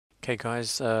Okay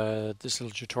guys, this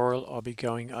little tutorial I'll be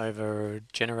going over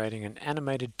generating an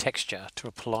animated texture to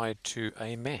apply to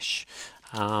a mesh.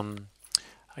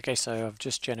 Okay, so I've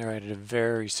just generated a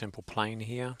very simple plane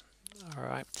here,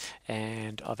 alright,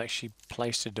 and I've actually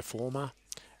placed a deformer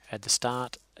at the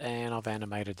start and I've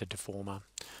animated the deformer.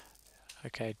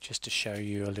 Okay, just to show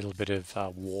you a little bit of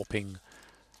warping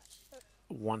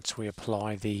once we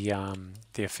apply the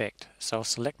effect. So I'll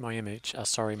select my image,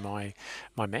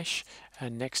 my mesh,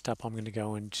 and next up I'm going to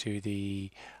go into the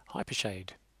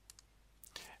hypershade.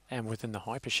 And within the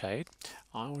hypershade,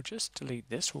 I will just delete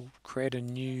this. We'll create a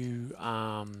new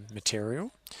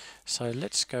material. So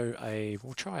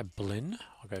we'll try a blend.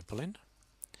 I'll go blend.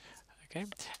 Okay,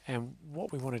 and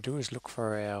what we want to do is look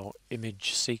for our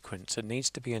image sequence. It needs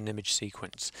to be an image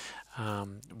sequence,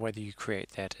 whether you create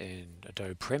that in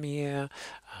Adobe Premiere,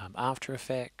 After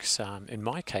Effects. In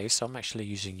my case, I'm actually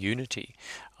using Unity.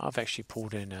 I've actually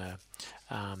pulled in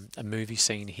a movie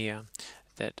scene here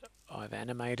that I've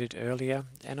animated earlier,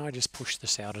 and I just push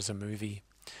this out as a movie.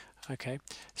 Okay,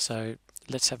 so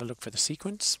let's have a look for the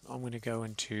sequence. I'm going to go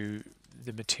into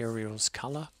the materials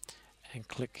color and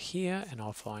click here, and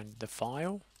I'll find the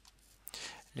file.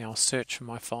 Now I'll search for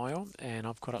my file, and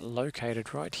I've got it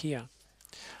located right here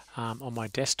on my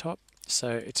desktop. So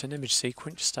it's an image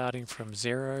sequence starting from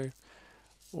 0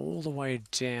 all the way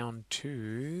down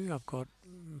to, I've got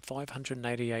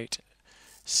 588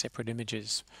 separate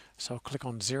images. So I'll click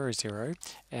on 00,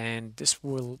 and this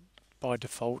will by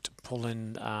default pull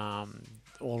in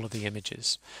all of the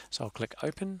images. So I'll click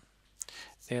open.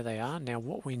 There they are. Now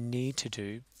what we need to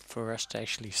do for us to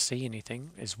actually see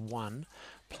anything is one,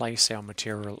 place our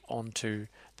material onto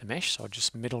the mesh. So I'll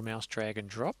just middle mouse drag and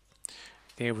drop.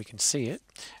 There we can see it.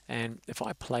 And if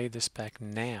I play this back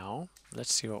now,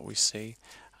 let's see what we see.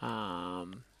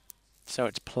 So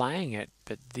it's playing it,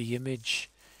 but the image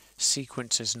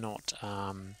sequence is not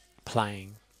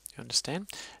playing. You understand?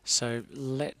 So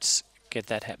let's get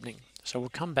that happening. So we'll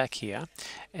come back here,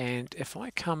 and if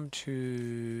I come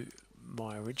to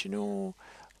my original,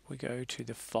 we go to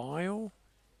the file,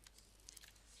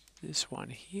 this one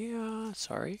here,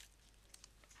 sorry,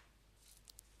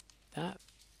 that,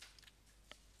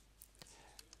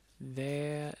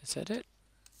 there, is that it?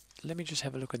 Let me just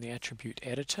have a look in the attribute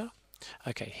editor.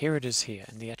 Okay, here it is here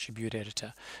in the attribute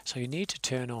editor. So you need to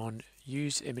turn on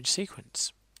use image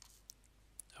sequence.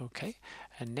 Okay,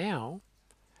 and now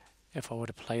if I were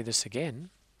to play this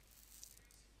again,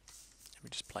 let me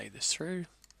just play this through.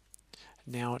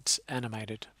 Now it's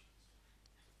animated.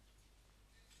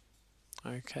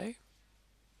 Okay,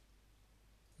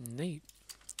 neat.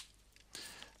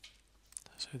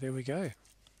 So there we go.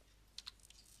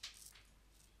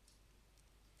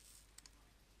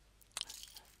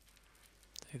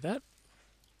 See that?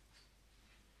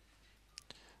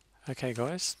 Okay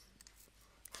guys,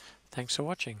 thanks for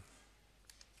watching.